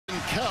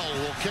Kell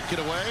will kick it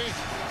away.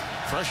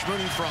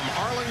 Freshman from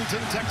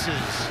Arlington,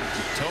 Texas.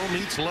 Toe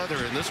meets leather,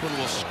 and this one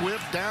will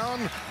squib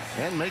down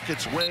and make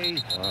its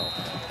way. Wow.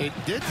 It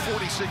did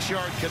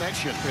 46-yard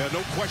connection. Yeah,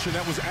 no question.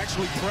 That was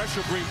actually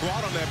pressure being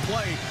brought on that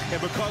play,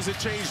 and because it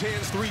changed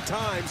hands 3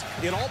 times,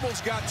 it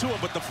almost got to him.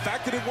 But the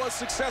fact that it was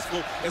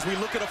successful, as we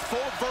look at a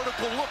full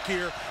vertical look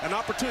here, an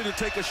opportunity to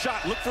take a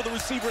shot. Look for the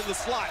receiver in the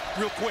slot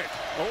real quick.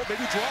 Oh,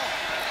 maybe draw.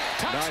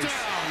 Touchdown. Nice.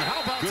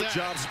 How about Good that?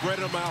 job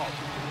spreading them out.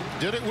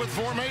 Did it with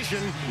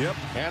formation. Yep.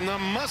 And the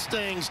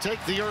Mustangs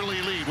take the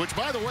early lead, which,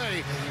 by the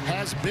way,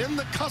 has been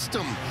the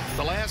custom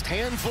the last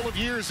handful of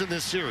years in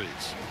this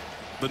series.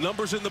 The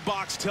numbers in the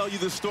box tell you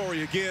the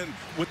story. Again,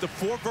 with the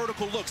 4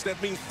 vertical looks, that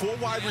means 4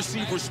 wide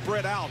receivers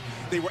spread out.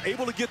 They were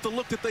able to get the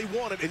look that they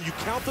wanted, and you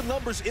count the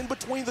numbers in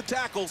between the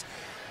tackles.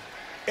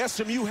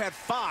 SMU had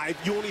 5.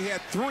 You only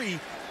had 3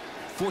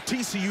 for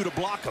TCU to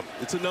block them.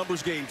 It's a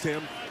numbers game,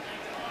 Tim.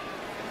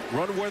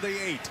 Run where they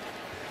ate.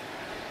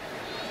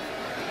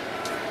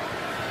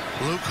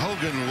 Luke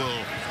Hogan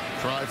will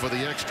try for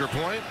the extra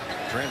point.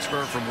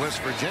 Transfer from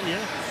West Virginia.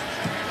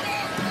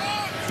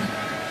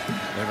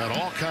 They've had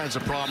all kinds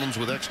of problems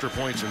with extra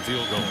points and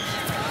field goals.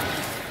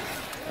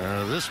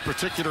 This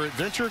particular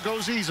adventure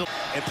goes easily.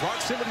 And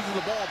proximity to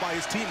the ball by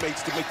his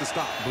teammates to make the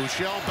stop.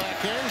 Bouchel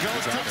back in,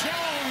 goes to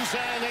Jones,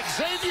 and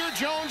Xavier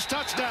Jones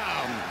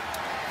touchdown.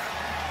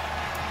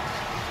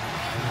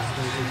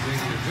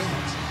 Xavier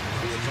Jones,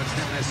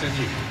 touchdown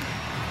SMU.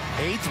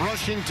 8th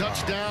rushing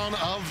touchdown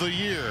of the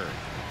year.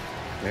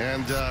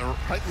 And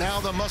right now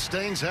the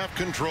Mustangs have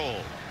control.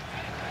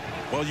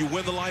 Well, you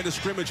win the line of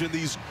scrimmage in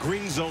these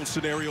green zone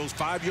scenarios.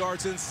 5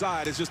 yards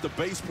inside. It's just a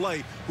base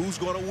play. Who's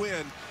going to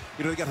win?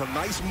 You know, they got a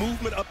nice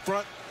movement up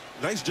front.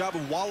 Nice job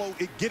of Wallow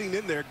getting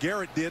in there.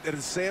 Garrett did at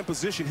his Sam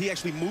position. He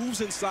actually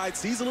moves inside,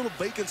 sees a little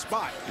vacant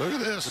spot. Look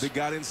at this. But he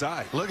got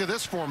inside. Look at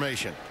this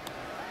formation.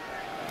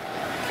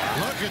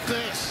 Look at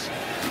this.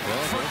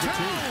 Well, for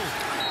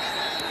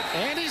 2.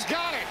 And he's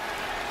got it.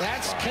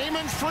 That's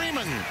Kamen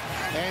Freeman.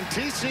 And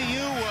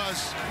TCU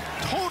was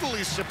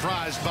totally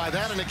surprised by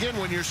that. And again,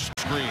 when you're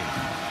screen.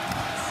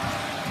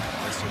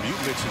 SMU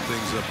mixing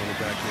things up on the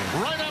back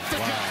end. Right up the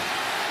gut.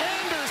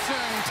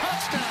 Anderson,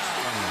 touchdown.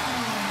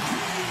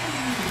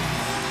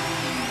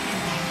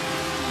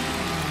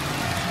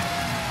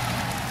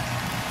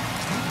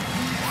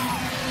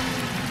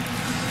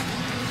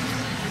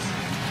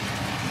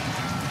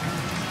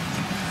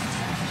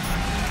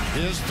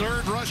 His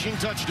 3rd rushing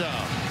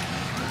touchdown.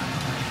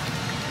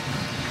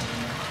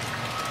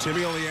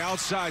 Timmy on the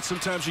outside.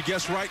 Sometimes you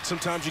guess right,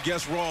 sometimes you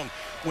guess wrong.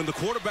 When the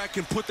quarterback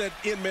can put that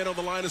in man on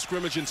the line of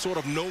scrimmage in sort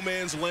of no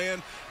man's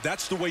land,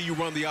 that's the way you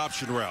run the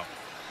option route.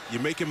 You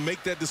make him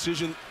make that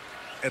decision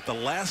at the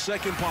last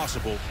second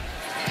possible.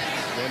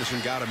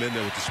 Anderson got him in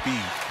there with the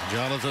speed.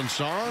 Jonathan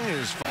Song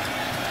is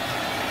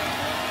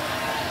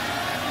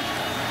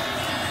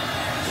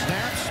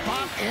snap,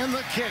 spot, and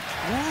the kick.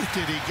 Ooh,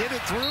 did he get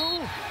it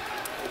through?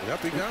 Yep,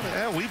 he got it.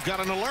 Yeah, we've got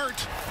an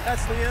alert.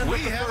 That's the end.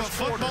 We have a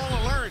football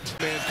alert.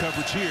 Man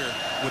coverage here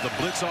with a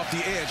blitz off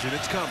the edge, and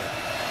it's coming.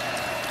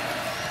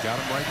 Got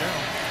him right now.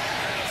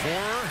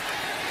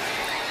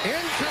 4.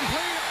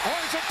 Incomplete. Oh,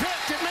 it's a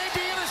pick. It may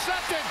be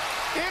intercepted.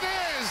 It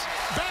is.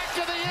 Back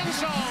to the end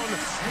zone.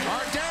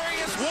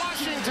 Ardarius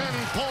Washington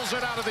pulls it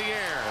out of the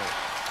air.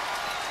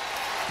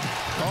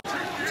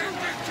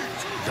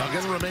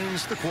 Duggan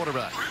remains the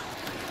quarterback.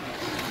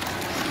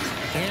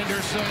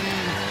 Anderson,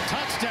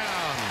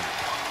 touchdown.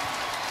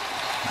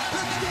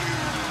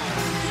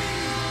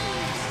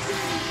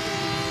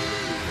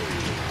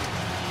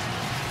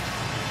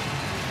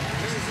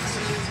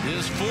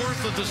 His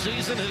 4th of the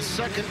season, his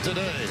 2nd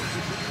today.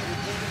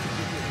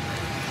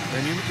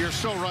 And you're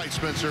so right,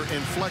 Spencer.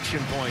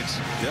 Inflection points.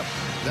 Yep.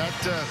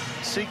 That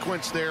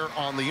sequence there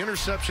on the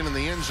interception in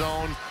the end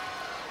zone,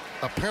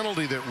 a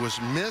penalty that was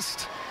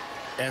missed,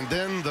 and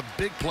then the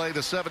big play, the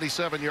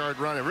 77-yard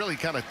run. It really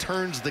kind of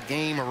turns the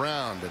game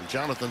around. And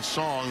Jonathan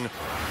Song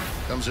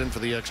comes in for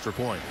the extra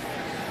point.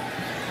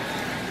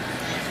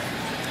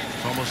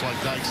 It's almost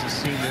like Dykes has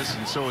seen this,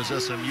 and so has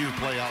SMU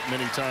play out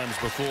many times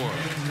before.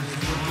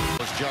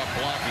 His job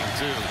blocking,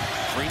 too.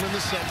 Freeman the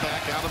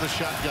setback out of the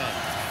shotgun.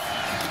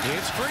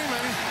 It's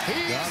Freeman.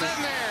 He's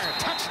in there.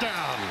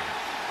 Touchdown.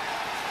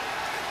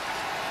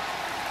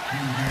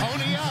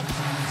 Pony up.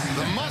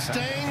 The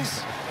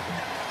Mustangs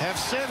have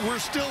said we're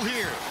still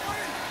here.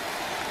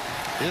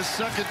 His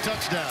 2nd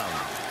touchdown.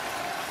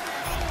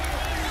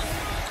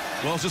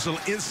 Well, it's just an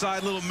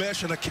inside little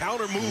mesh and a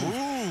counter move.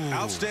 Ooh.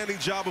 Outstanding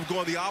job of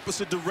going the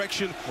opposite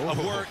direction of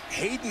where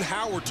Hayden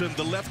Howerton,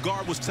 the left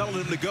guard, was telling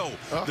him to go.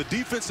 The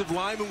defensive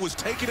lineman was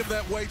taking him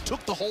that way,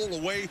 took the hole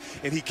away,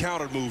 and he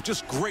counter moved.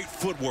 Just great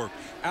footwork.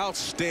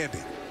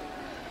 Outstanding.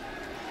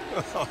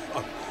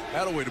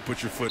 That a way to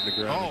put your foot in the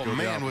ground. Oh,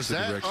 man, was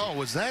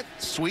that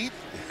sweet?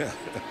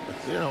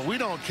 You know, we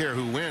don't care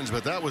who wins,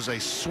 but that was a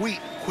sweet,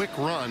 quick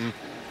run.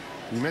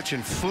 You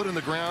mentioned foot in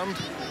the ground.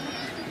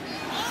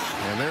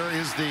 And there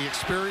is the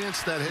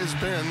experience that has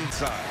been.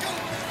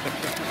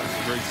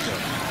 Great stuff.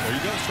 There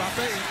you go. Stop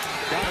there.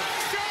 Got it.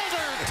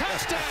 Shoulder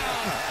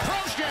touchdown.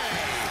 Proche.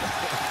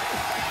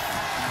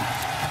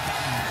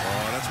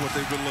 what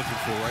they've been looking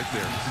for right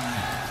there.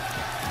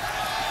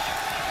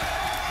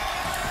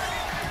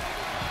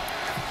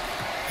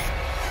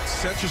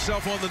 Set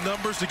yourself on the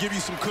numbers to give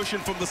you some cushion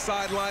from the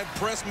sideline.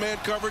 Press man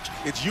coverage.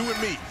 It's you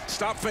and me.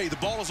 Stop fade. The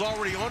ball is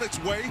already on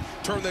its way.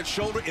 Turn that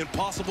shoulder.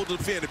 Impossible to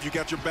defend if you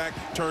got your back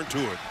turned to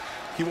it.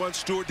 Kewan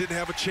Stewart didn't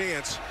have a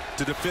chance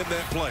to defend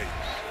that play.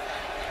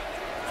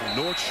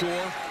 From North Shore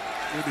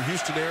near the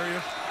Houston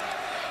area.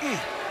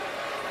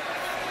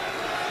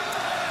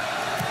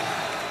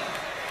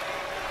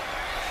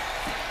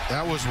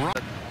 That was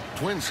right.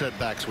 Twin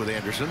setbacks with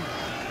Anderson.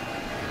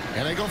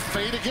 And they go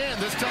fade again.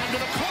 This time to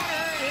the corner.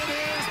 It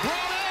is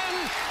brought in.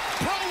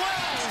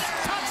 Pro-Wells.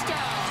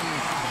 Touchdown.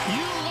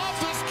 You love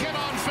this kid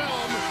on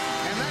film,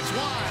 and that's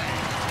why.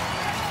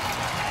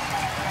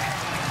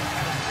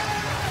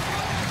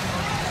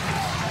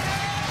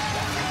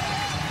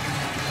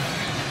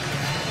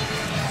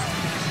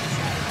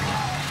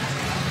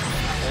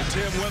 Well,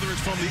 Tim, whether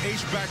it's from the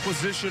H-back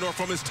position or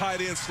from his tight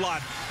end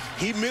slot,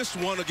 he missed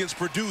one against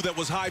Purdue that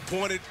was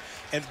high-pointed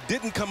and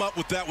didn't come up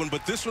with that one.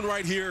 But this one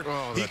right here,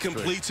 he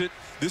completes it.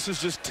 This is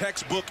just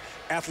textbook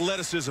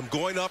athleticism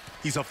going up.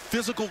 He's a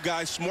physical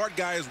guy, smart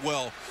guy as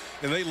well.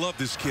 And they love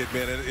this kid,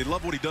 man. And they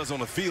love what he does on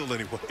the field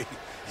anyway.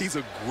 He's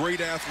a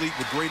great athlete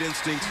with great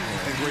instincts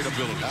and great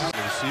ability.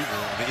 The receiver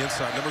on the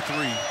inside, number 3.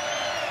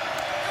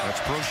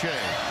 That's Prochet.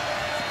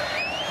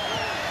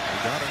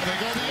 Got it. They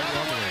go the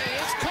other way.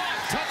 It's caught.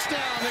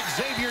 Touchdown,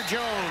 Xavier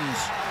Jones.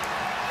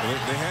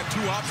 They had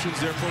 2 options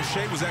there.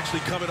 Prochet was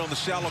actually coming on the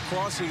shallow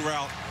crossing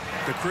route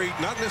to create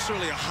not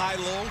necessarily a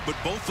high-low, but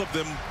both of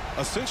them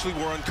essentially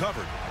were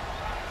uncovered.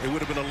 It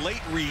would have been a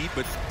late read,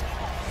 but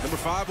number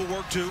 5 will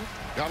work too.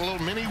 Got a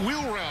little mini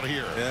wheel route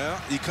here. Yeah,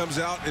 he comes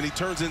out and he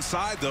turns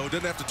inside, though.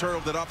 Doesn't have to turn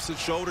over that opposite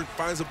shoulder.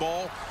 Finds the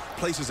ball,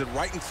 places it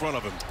right in front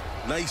of him.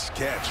 Nice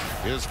catch.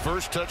 His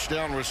first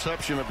touchdown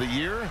reception of the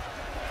year.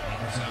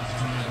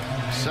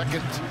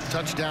 Second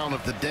touchdown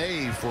of the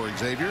day for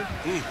Xavier.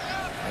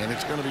 And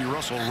it's going to be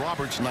Russell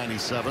Roberts,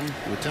 97,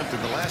 who attempted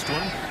the last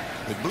one.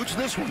 It boots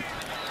this one.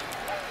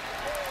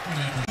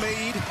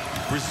 Made,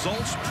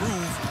 results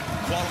prove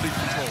quality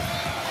control.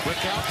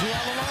 Quick out to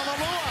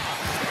Alalua.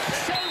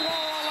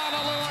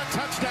 Alalua,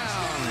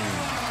 touchdown.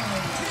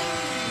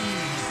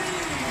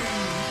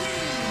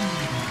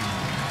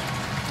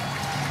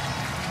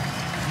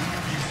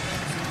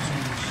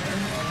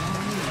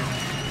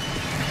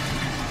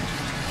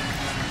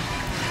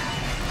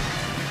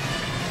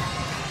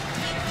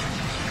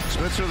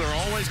 Spencer, there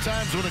are always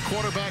times when a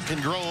quarterback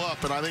can grow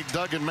up, and I think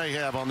Duggan may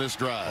have on this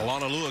drive.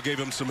 Alalua gave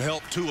him some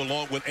help, too,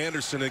 along with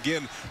Anderson.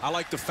 Again, I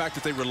like the fact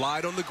that they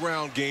relied on the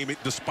ground game,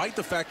 despite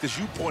the fact, as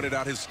you pointed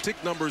out, his stick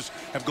numbers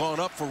have gone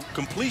up for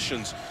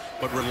completions,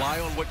 but rely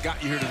on what got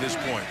you here to this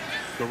point,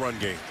 the run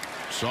game.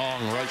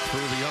 Song right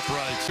through the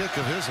upright, kick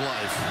of his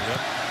life. Yep.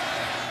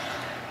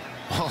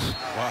 Oh,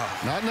 wow.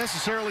 Not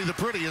necessarily the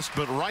prettiest,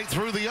 but right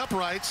through the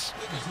uprights.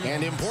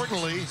 And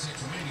importantly,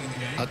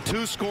 a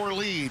 2-score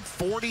lead,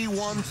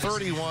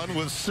 41-31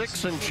 with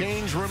 6 and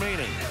change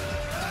remaining.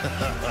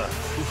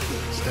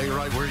 Stay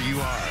right where you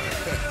are.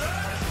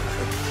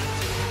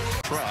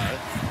 Try.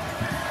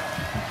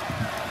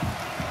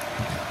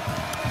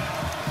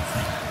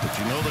 But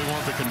you know they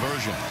want the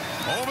conversion.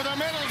 Over the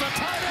middle to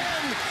tight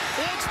end.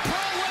 It's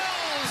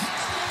Pro-Wells.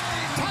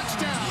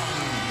 Touchdown.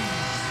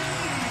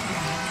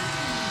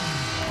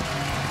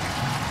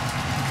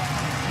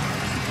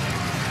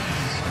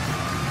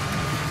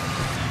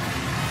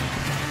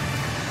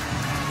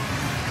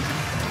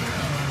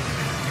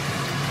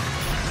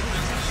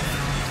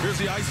 Here's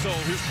the ISO.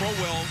 Here's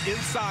Pro-Wells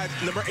inside,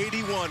 number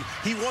 81.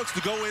 He wants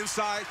to go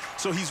inside,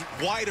 so he's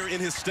wider in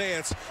his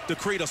stance to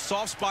create a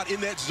soft spot in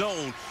that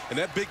zone. And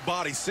that big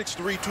body,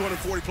 6'3",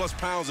 240-plus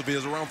pounds of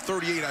his, around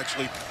 38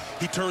 actually.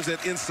 He turns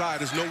that inside.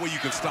 There's no way you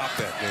can stop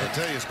that, man. I'll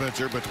tell you,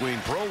 Spencer, between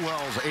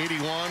Pro-Wells,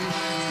 81,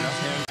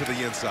 and to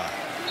the inside.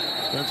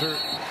 Spencer,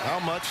 how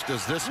much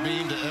does this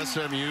mean to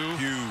SMU?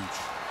 Huge.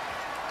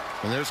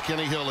 And there's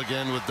Kenny Hill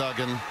again with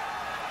Duggan.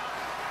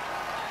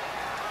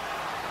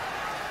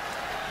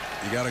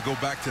 You got to go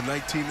back to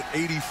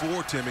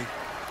 1984, Timmy.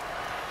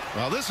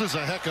 Well, this is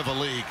a heck of a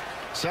league.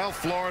 South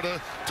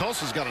Florida,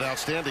 Tulsa's got an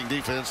outstanding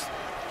defense.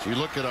 So you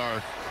look at our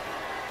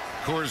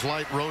Coors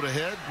Light road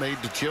ahead,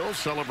 made to chill,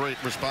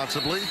 celebrate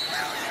responsibly.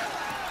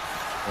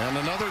 And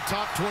another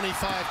top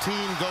 25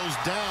 team goes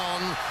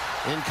down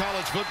in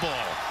college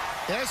football.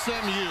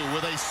 SMU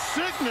with a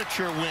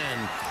signature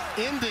win,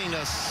 ending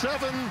a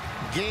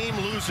 7-game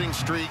losing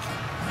streak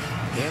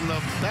in the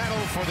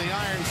battle for the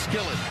Iron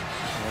Skillet.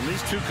 And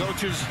these two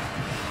coaches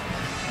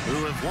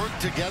who have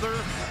worked together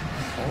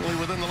only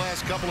within the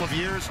last couple of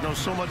years know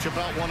so much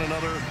about one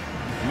another.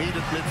 Meet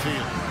at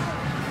midfield.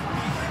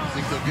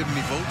 Think they'll give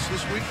any votes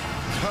this week?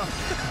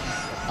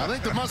 I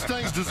think the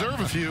Mustangs deserve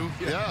a few.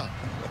 Yeah.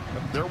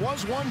 There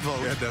was one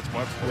vote. Yeah, that's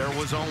my point. There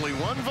was only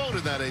one vote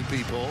in that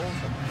AP poll.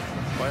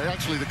 Well,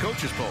 actually, the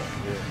coaches poll.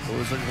 Yeah. It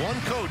was one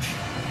coach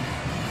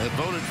that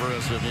voted for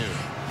SMU.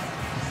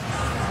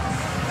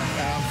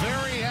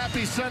 Very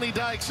happy Sonny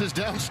Dykes is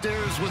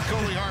downstairs with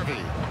Coley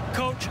Harvey.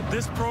 Coach, Coach,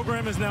 this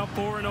program is now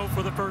 4-0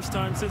 for the first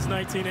time since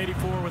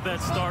 1984 with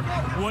that start.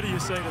 What do you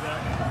say to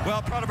that?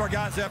 Well, proud of our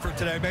guys' effort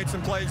today. Made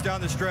some plays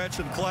down the stretch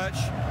and clutch.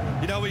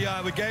 You know, we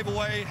gave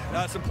away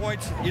some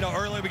points, you know,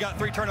 early. We got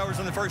 3 turnovers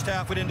in the first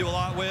half we didn't do a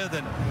lot with.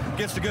 And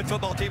against a good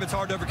football team, it's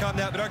hard to overcome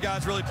that. But our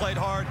guys really played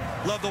hard.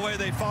 Love the way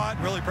they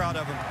fought. Really proud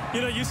of them.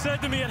 You know, you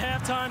said to me at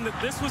halftime that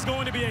this was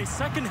going to be a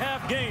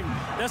second-half game.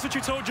 That's what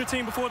you told your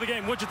team before the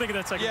game. What did you think of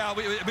that second? Yeah,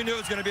 we knew it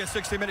was going to be a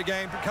 60-minute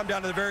game, come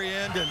down to the very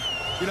end. And,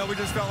 you know, we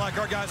just felt like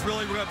our guys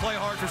really were going to play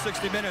hard for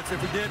 60 minutes.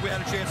 If we did, we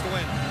had a chance to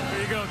win.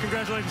 There you go.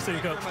 Congratulations to you,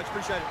 Coach. Thank you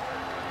very much. Appreciate it.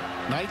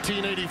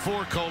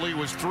 1984, Coley,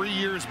 was 3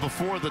 years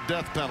before the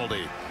death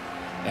penalty.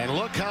 And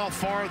look how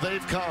far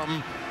they've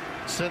come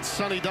since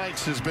Sonny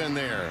Dykes has been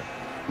there.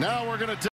 Now we're going to